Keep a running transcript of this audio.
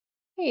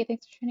Hey,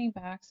 thanks for tuning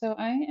back. So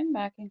I am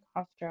back in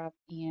CoughDrop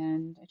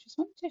and I just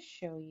wanted to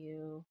show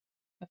you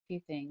a few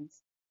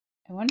things.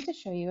 I wanted to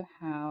show you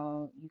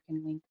how you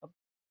can link a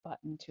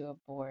button to a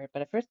board.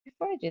 But first,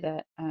 before I do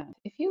that,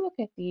 if you look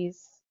at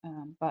these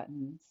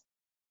buttons,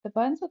 the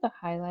buttons with the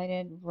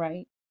highlighted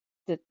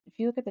if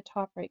you look at the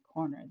top right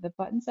corner, the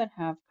buttons that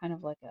have kind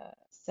of like a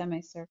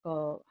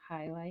semicircle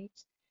highlight,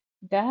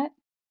 that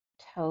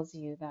tells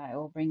you that it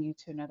will bring you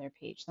to another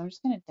page. So I'm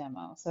just going to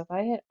demo. So if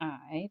I hit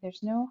I,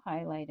 there's no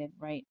highlighted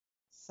right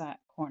side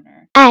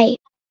corner. I.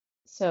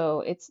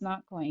 So it's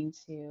not going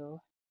to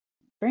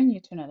bring you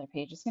to another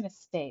page. It's going to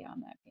stay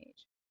on that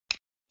page.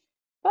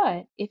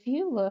 But if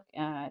you look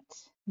at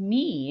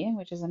me,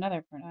 which is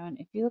another pronoun,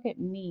 if you look at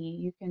me,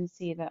 you can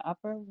see the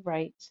upper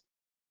right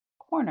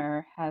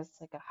corner has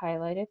like a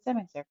highlighted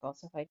semicircle.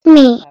 So if I tap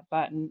Me. that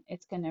button,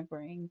 it's going to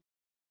bring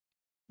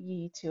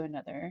you to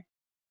another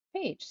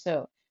page.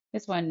 So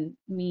this one,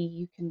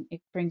 me,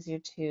 it brings you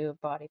to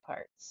body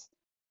parts.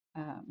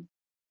 Um,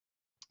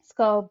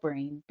 Skull,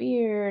 brain,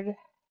 beard,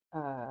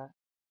 uh,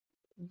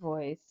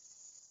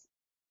 voice,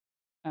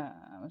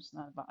 which is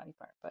not a body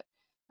part, but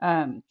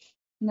um,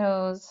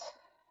 nose,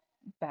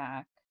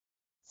 back.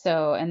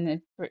 So,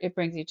 and it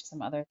brings you to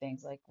some other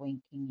things like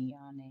winking,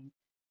 yawning,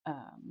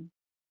 um,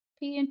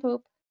 pee and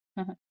poop,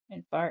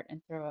 and fart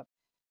and throw up,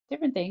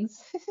 different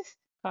things,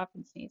 cough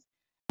and sneeze.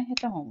 I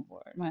hit the home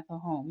board, the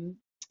home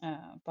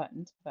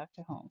button to go back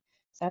to home.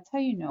 So that's how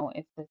you know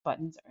if the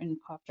buttons are in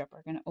CoughDrop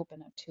are going to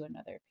open up to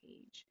another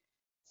page.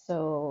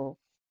 So,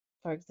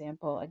 for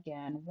example,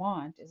 again,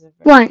 want is a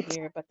verb Want.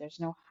 here, but there's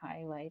no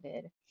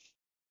highlighted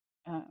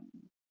um,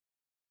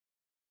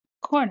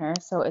 corner,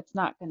 so it's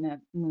not going to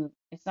move.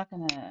 It's not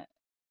going to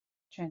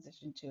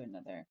transition to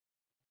another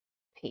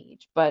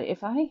page. But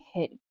if I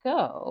hit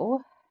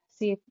go,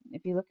 see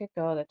if you look at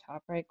go, the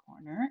top right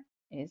corner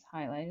is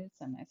highlighted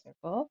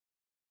semicircle.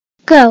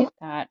 If I Go. hit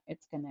that,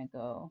 it's going to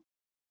go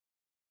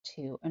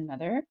to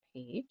another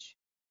page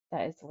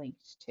that is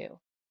linked to.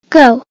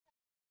 Go.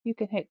 You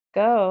can hit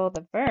go,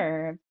 the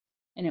verb,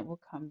 and it will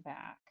come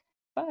back.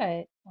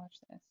 But watch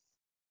this.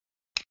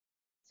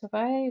 So if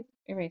I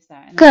erase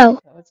that and then I Go.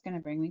 hit go, it's going to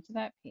bring me to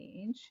that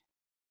page.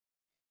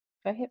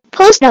 If I hit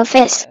Post post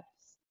office. office,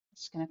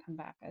 it's going to come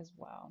back as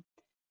well.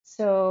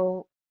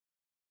 So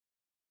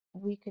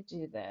we could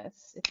do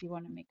this if you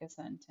want to make a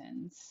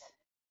sentence.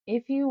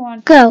 If you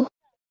want, Go.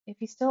 if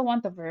you still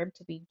want the verb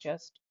to be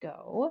just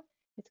go,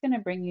 it's going to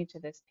bring you to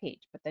this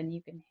page, but then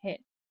you can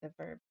hit the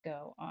verb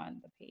go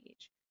on the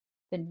page,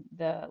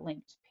 the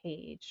linked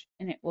page,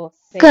 and it will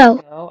say Go.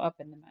 go up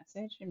in the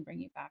message and bring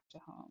you back to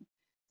home.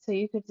 So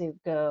you could do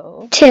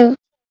go To.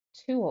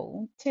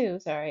 two,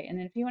 sorry, and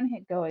then if you want to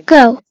hit go again,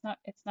 Go.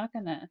 it's not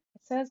gonna,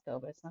 it says go,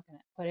 but it's not gonna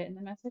put it in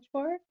the message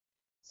board.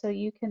 So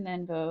you can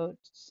then go,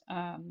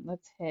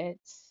 let's hit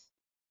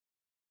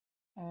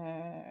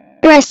uh,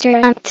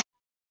 Restaurant.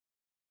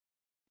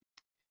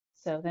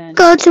 so then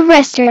Go to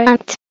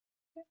restaurant.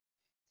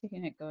 you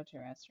can hit go to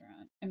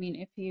restaurant. I mean,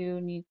 if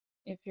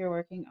you're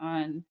working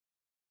on,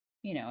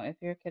 if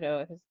your kiddo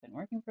has been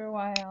working for a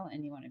while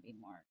and you want to be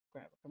more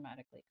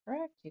grammatically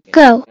correct, you can hit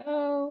Go.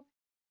 go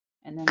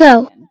and then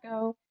Go. again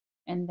go,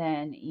 and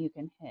then you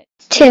can hit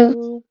To.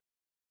 to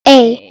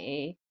A.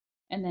 A,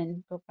 and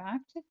then go back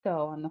to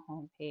go on the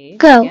home page.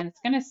 Go. Again, it's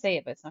going to say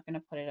it, but it's not going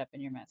to put it up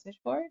in your message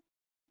board.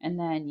 And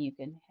then you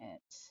can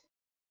hit,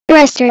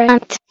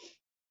 Restaurant.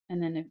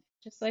 and then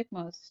just like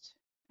most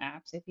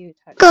apps, if you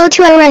touch Go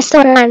to this, a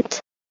restaurant.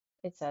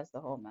 it says the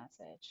whole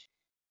message.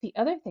 The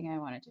other thing I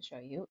wanted to show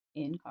you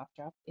in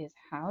CoughDrop is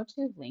how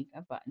to link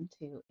a button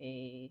to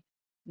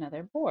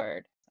another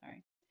board.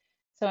 Sorry.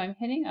 So I'm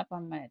hitting up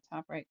on my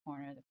top right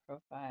corner, the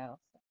profile,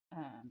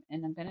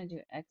 and I'm going to do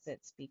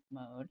exit speak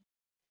mode.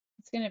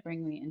 It's going to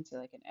bring me into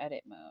like an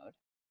edit mode.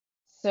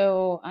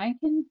 So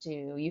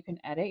you can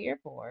edit your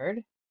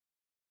board,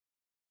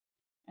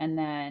 and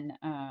then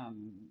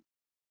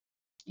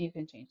you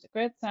can change the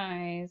grid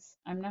size.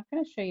 I'm not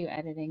going to show you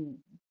editing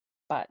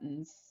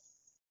buttons.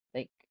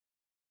 Like,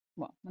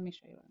 well, let me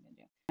show you what I'm going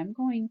to do. I'm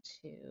going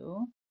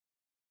to,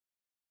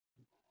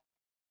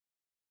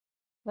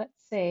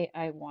 let's say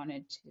I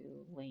wanted to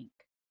link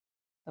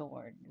the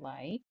word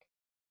like,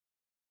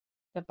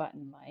 the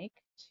button like,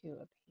 to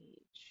a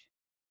page.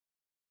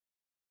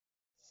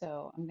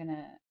 So I'm going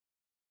to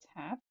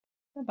tap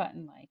the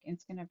button like, and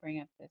it's going to bring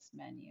up this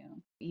menu.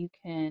 You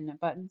can,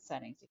 button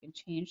settings, you can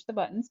change the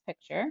button's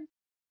picture.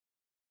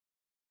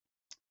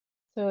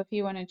 So if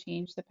you want to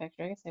change the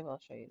picture, I guess I will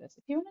show you this.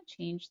 If you want to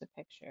change the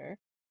picture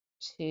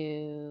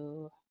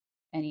to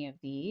any of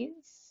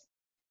these,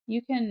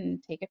 you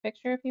can take a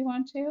picture if you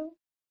want to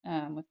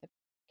with the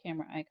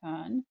camera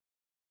icon,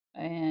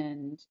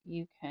 and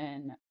you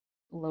can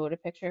load a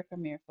picture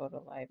from your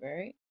photo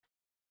library.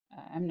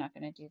 I'm not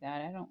going to do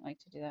that. I don't like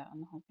to do that on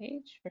the home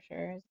page for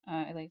sure.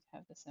 I like to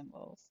have the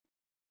symbols.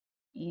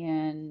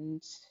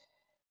 And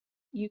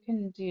you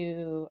can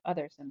do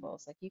other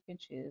symbols, like you can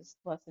choose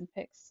lesson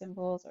picks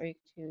symbols, or you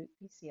can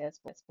choose BCS,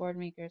 board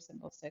maker,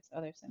 symbol sticks,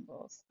 other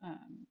symbols,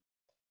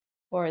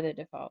 or the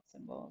default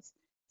symbols.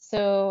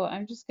 So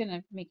I'm just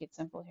gonna make it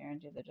simple here and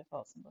do the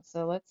default symbol.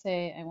 So let's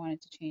say I wanted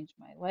to change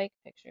my like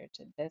picture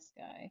to this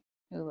guy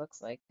who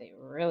looks like they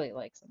really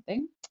like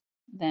something.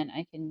 Then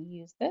I can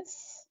use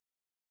this,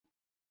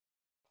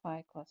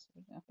 apply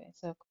cluster. Okay,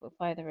 so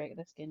apply the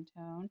regular skin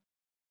tone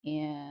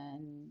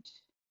and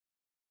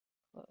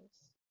close.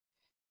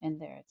 And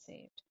there it's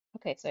saved.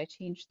 Okay, so I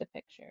changed the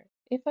picture.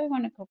 If I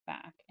want to go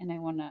back and I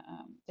want to,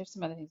 there's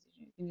some other things to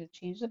do. You can just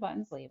change the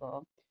button's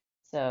label.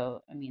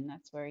 So, I mean,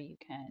 that's where you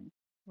can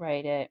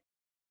write it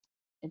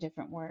a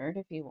different word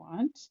if you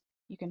want.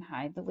 You can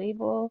hide the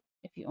label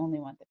if you only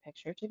want the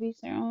picture to be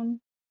shown.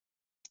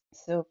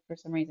 So for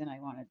some reason I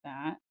wanted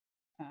that.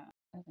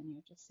 And then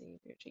you just save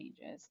your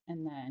changes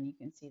and then you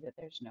can see that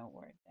there's no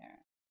word there.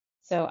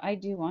 So I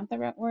do want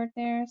the word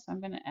there, so I'm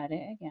going to edit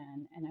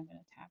again and I'm going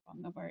to tap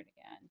on the word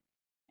again.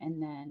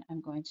 And then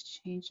I'm going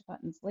to change the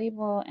button's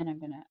label and I'm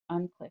going to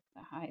unclick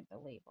the hide the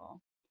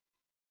label.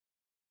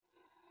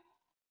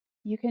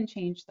 You can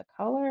change the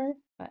color,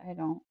 but I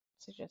don't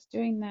suggest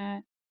doing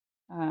that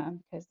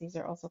because these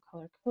are also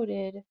color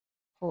coded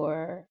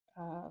for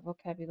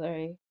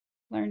vocabulary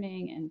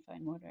learning and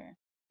fine motor.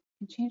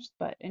 You can change,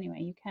 but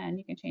anyway, you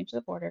can change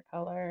the border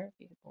color if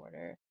you hit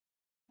border.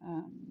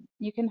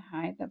 You can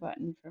hide the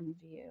button from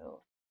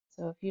view.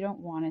 So if you don't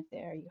want it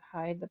there, you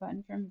hide the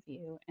button from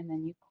view and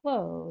then you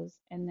close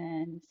and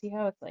then see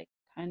how it's like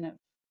kind of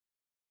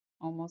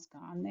almost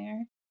gone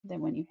there.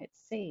 Then when you hit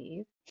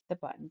save, the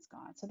button's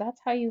gone. So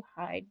that's how you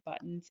hide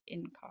buttons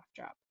in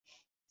CoughDrop.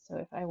 So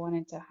if I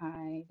wanted to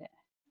hide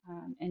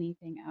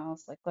anything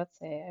else, like let's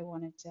say I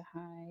wanted to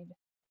hide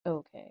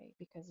OK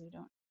because we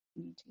don't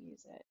need to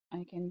use it,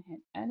 I can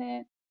hit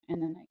edit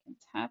and then I can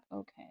tap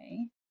OK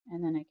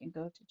and then I can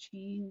go to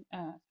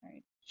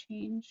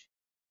change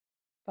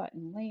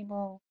button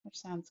label, which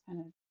sounds kind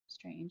of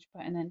strange,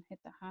 but and then hit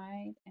the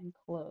hide and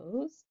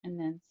close and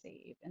then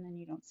save and then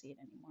you don't see it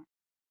anymore.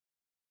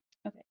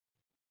 Okay,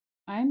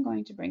 I'm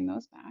going to bring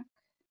those back.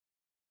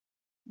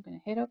 I'm going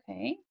to hit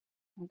OK.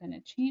 I'm going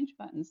to change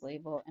buttons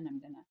label and I'm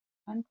going to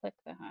unclick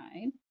the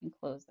hide and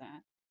close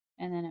that.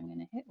 And then I'm going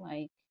to hit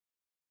like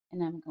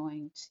and I'm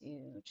going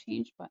to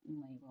change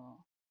button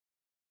label,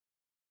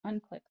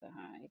 unclick the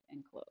hide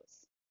and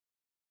close.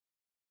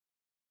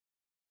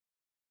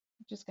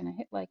 I'm just going to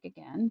hit like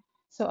again.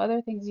 So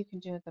other things you can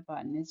do with the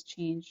button is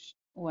change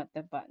what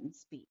the button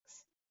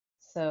speaks.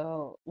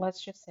 So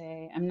let's just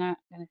say, I'm not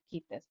going to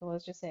keep this, but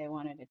let's just say I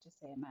wanted it to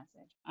say a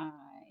message,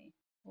 I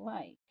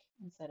like,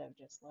 instead of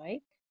just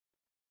like.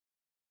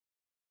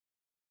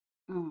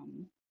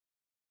 Um,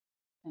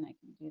 then I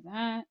can do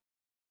that.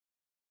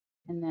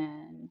 And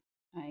then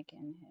I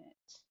can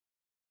hit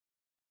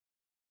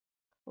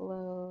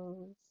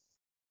close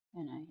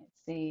and I hit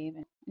save.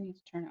 And I need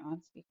to turn it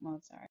on speak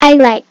mode, sorry. I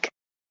like.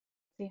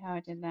 See how I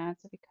did that?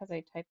 So because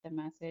I typed the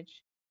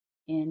message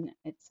in,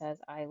 it says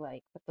I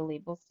like, but the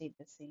label stayed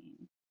the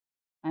same.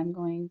 I'm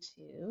going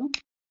to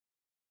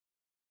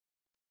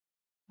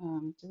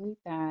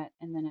delete that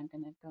and then I'm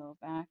going to go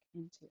back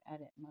into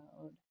edit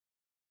mode,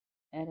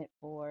 edit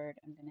board.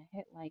 I'm going to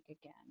hit like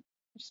again.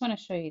 I just want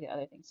to show you the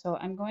other thing. So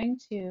I'm going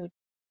to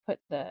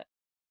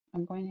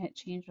hit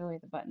change really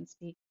the button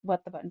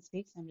what the button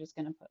speaks. I'm just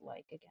going to put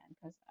like again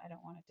because I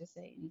don't want it to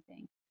say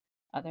anything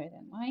other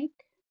than like.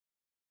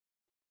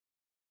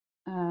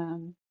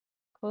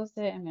 Close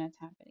it. I'm going to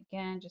tap it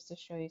again just to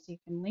show you. So you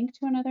can link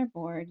to another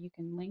board, you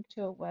can link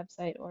to a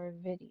website or a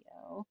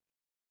video,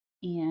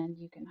 and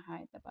you can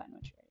hide the button,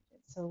 which we already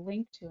did. So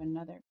link to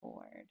another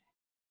board.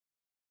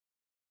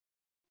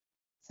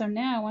 So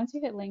now once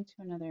you hit link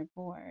to another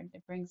board,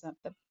 it brings up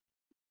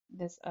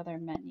this other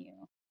menu.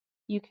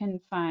 You can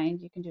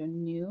do a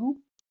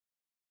new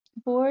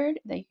board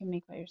that you can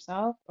make by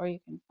yourself, or you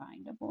can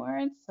find a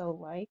board. So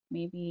like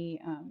maybe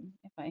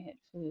if I hit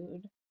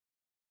food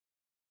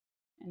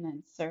and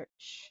then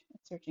search,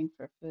 it's searching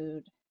for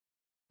food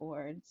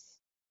boards,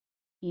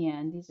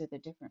 and these are the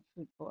different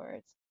food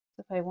boards.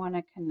 So if I want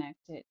to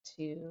connect it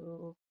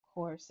to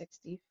Core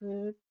 60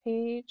 food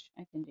page,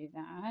 I can do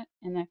that,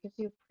 and that gives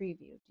you a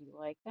preview. Do you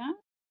like that?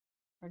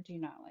 Or do you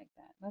not like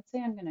that? Let's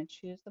say I'm going to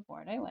choose the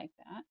board. I like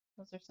that.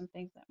 Those are some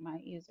things that my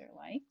user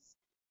likes.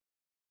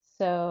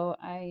 So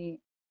I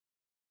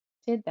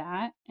did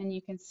that, and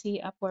you can see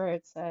up where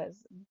it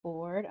says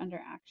board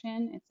under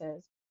action, it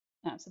says,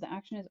 so the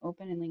action is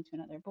open and linked to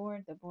another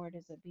board. The board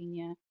is a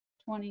Binya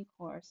 20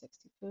 core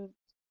 60 foods.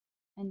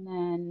 And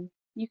then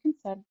you can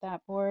set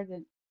that board,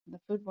 the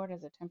food board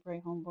as a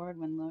temporary home board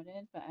when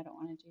loaded, but I don't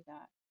want to do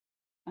that.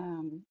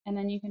 And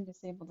then you can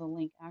disable the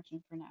link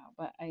action for now,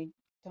 but I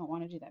don't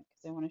want to do that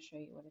because I want to show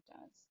you what it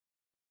does.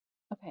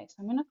 Okay, so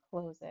I'm going to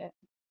close it.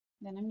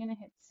 Then I'm going to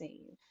hit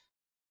save.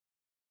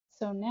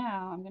 So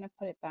now I'm going to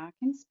put it back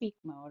in speak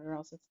mode or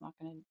else it's not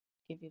going to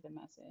give you the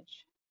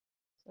message.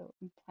 So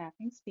I'm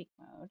tapping speak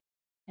mode.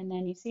 And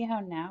then you see how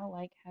now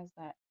like has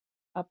that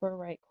upper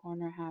right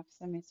corner half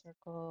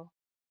semicircle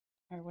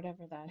or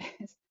whatever that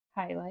is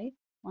highlight.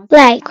 Once I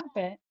Like. tap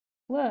it,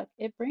 look,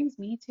 it brings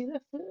me to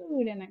the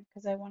food and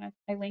because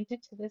I linked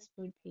it to this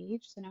food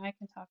page. So now I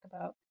can talk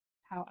about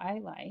how I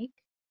like.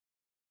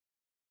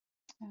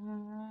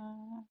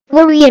 burrito.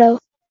 Burritos.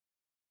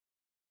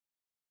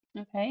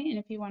 Okay, and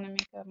if you want to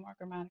make a more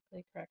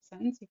grammatically correct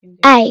sentence, you can do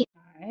I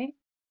I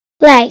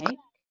like like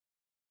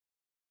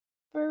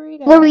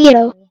burrito.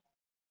 burrito.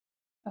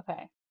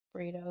 Okay,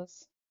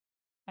 burritos.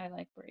 I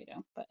like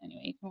burrito, but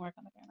anyway, you can work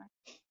on the grammar.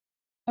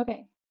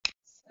 Okay,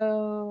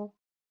 so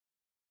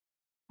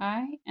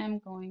I am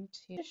going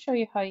to show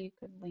you how you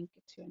could link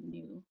it to a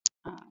new,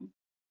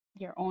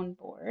 your own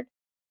board.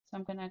 So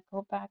I'm going to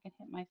go back and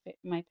hit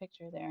my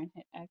picture there and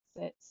hit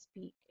exit,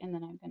 speak, and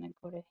then I'm going to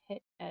go to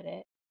hit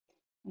edit.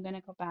 I'm going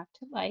to go back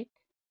to like.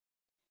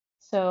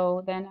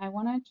 So then I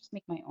want to just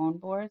make my own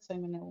board. So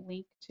I'm going to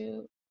link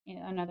to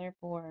another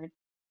board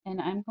and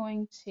I'm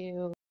going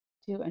to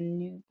do a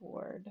new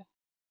board.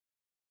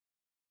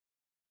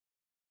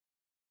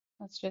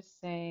 Let's just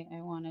say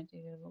I want to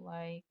do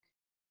like,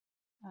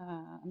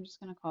 I'm just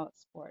going to call it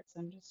sports.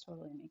 I'm just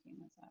totally making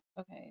this up.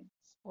 Okay,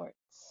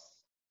 sports.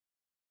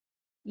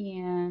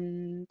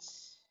 And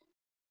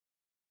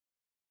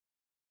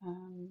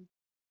um,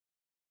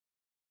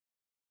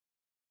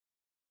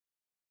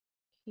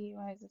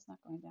 why is this not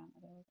going down?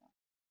 There we go.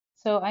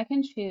 So I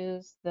can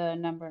choose the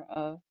number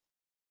of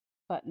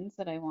buttons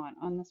that I want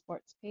on the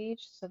sports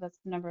page. So that's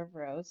the number of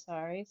rows,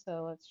 sorry.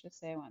 So let's just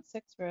say I want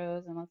 6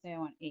 rows and let's say I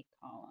want 8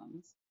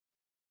 columns.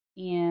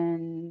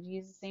 And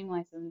use the same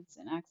license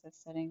and access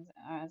settings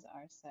as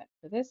are set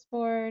for this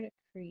board.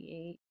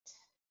 Create.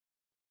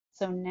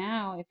 So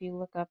now if you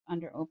look up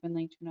under open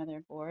link to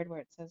another board where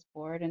it says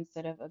board,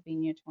 instead of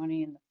Abinia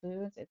 20 in the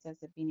foods, it says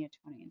Abinia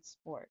 20 in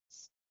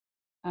sports.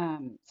 So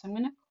I'm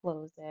going to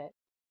close it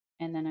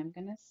and then I'm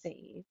going to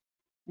save.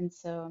 And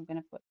so I'm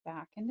going to put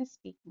back into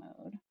speak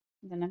mode.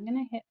 Then I'm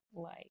going to hit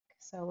like.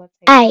 So let's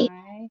say I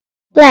I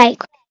like.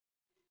 like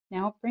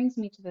Now it brings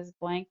me to this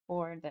blank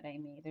board that I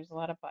made. There's a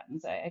lot of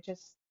buttons. I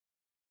just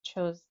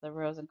chose the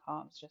rows and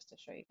columns just to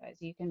show you guys.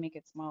 You can make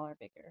it smaller,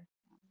 bigger,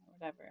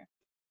 whatever.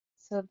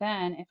 So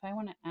then if I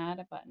want to add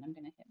a button, I'm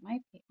going to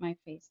hit my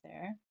face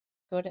there,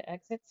 go to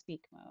exit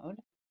speak mode,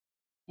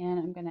 and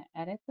I'm going to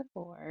edit the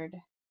board.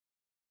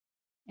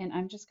 And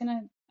I'm just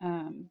going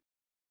to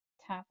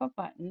tap a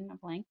button, a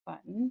blank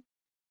button.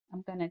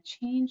 I'm going to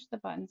change the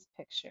button's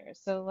picture.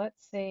 So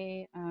let's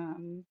say I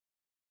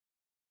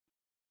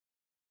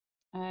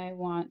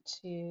want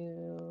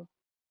to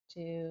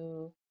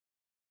do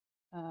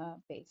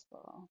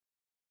baseball.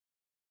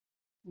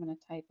 I'm going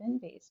to type in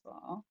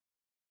baseball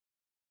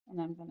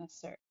and I'm going to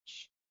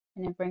search.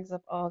 And it brings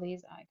up all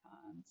these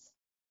icons.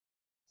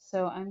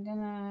 So I'm going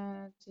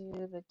to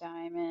do the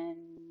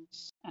diamond.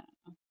 I don't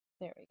know.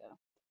 There we go.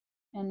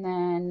 And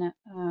then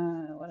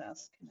what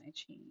else can I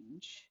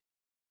change?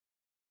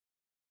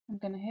 I'm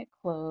going to hit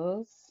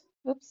close.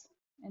 Oops.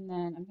 And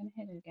then I'm going to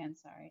hit it again.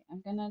 Sorry. I'm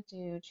going to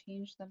do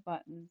change the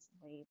buttons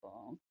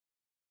label.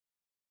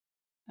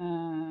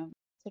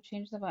 So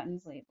change the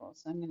buttons label.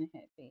 So I'm going to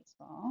hit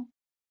baseball.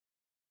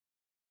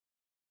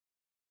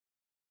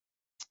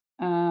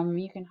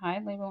 You can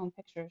hide label and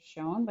picture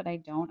shown, but I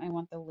don't. I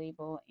want the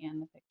label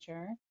and the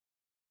picture.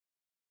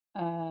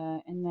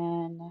 And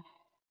then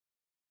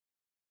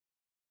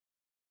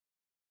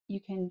you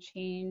can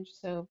change,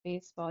 so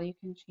baseball, you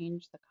can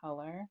change the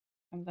color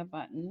of the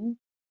button.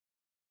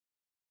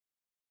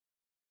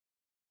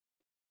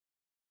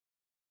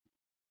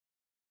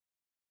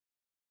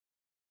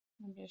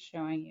 I'm just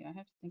showing you. I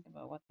have to think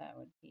about what that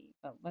would be,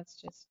 but let's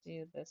just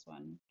do this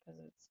one because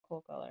it's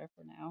cool color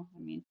for now. I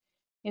mean,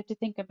 you have to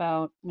think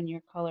about when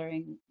you're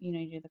coloring, you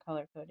do the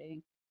color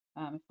coding,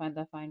 find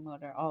the fine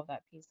motor, all of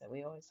that piece that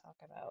we always talk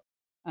about.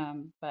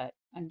 But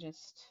I'm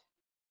just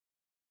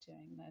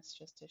doing this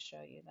just to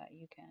show you that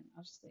you can,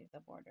 I'll just leave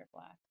the border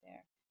black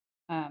there,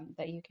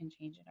 that you can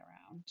change it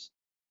around.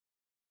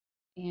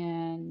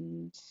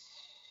 And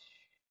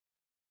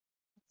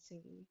let's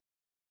see,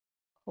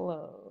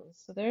 close.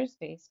 So there's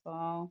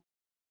baseball.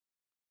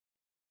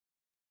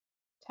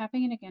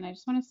 Tapping it again, I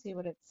just want to see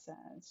what it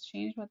says.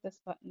 Change what this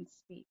button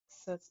speaks.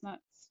 So it's not,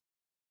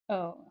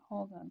 oh,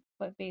 hold on,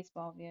 but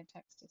baseball via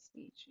text to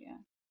speech, yeah.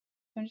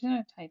 So I'm just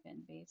going to type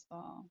in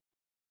baseball.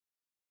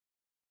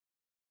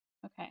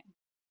 Okay.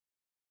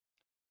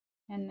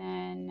 And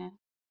then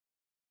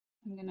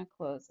I'm going to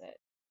close it.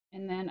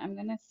 And then I'm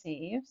going to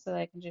save so that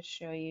I can just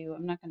show you.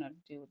 I'm not going to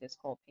do this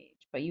whole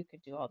page, but you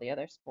could do all the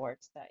other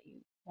sports that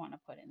you want to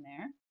put in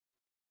there.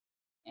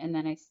 And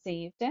then I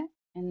saved it.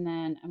 And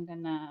then I'm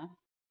going to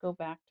go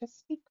back to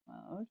speak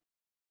mode.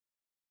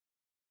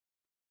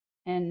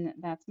 And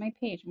that's my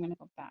page. I'm going to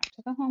go back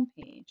to the home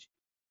page.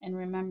 And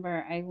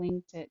remember, I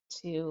linked it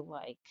to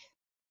like,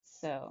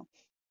 so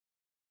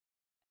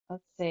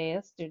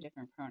let's do a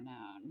different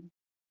pronoun.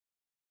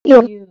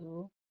 you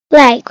You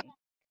like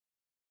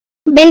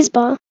like,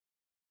 baseball.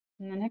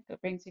 and then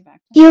it brings you back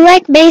to You home.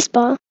 like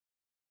baseball.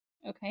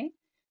 Okay,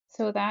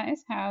 so that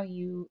is how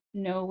you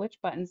know which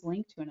buttons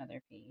link to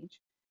another page.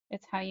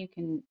 It's how you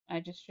can, I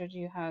just showed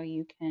you how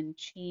you can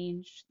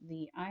change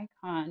the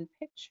icon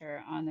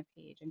picture on the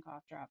page in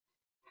CoughDrop,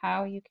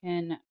 how you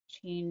can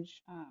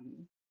change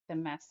the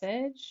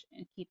message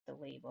and keep the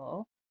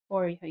label,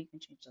 or how you can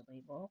change the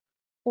label,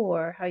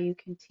 or how you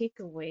can take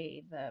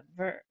away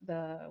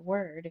the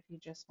word if you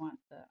just want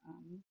the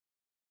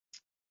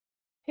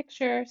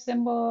picture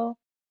symbol.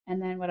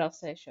 And then what else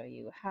did I show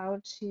you? How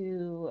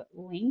to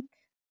link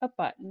a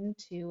button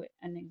to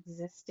an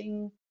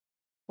existing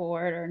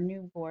board or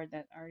new board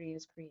that already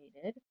is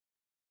created.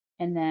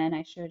 And then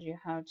I showed you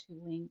how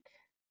to link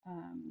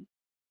um,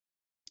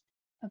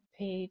 a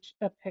page,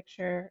 a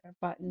picture, a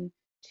button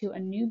to a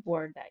new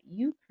board that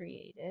you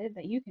created,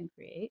 that you can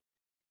create,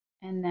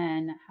 and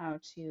then how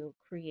to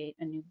create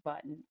a new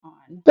button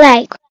on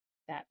like.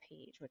 that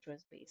page, which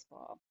was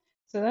baseball.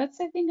 So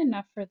that's, I think,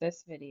 enough for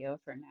this video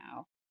for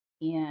now.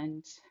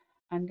 And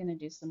I'm going to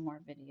do some more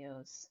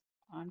videos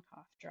on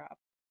CoughDrop,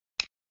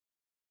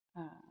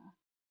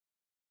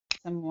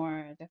 some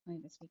more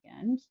definitely this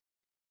weekend.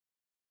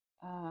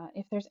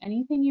 If there's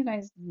anything you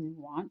guys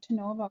want to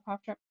know about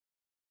CoughDrop,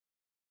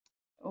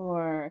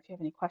 or if you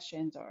have any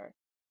questions or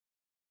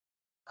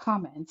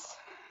comments,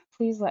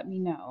 please let me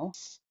know.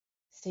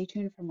 Stay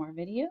tuned for more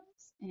videos.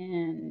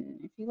 And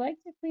if you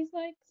liked it, please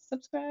like,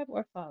 subscribe,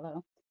 or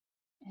follow.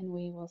 And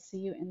we will see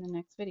you in the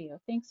next video.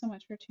 Thanks so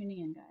much for tuning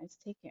in, guys.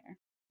 Take care.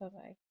 Bye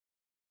bye.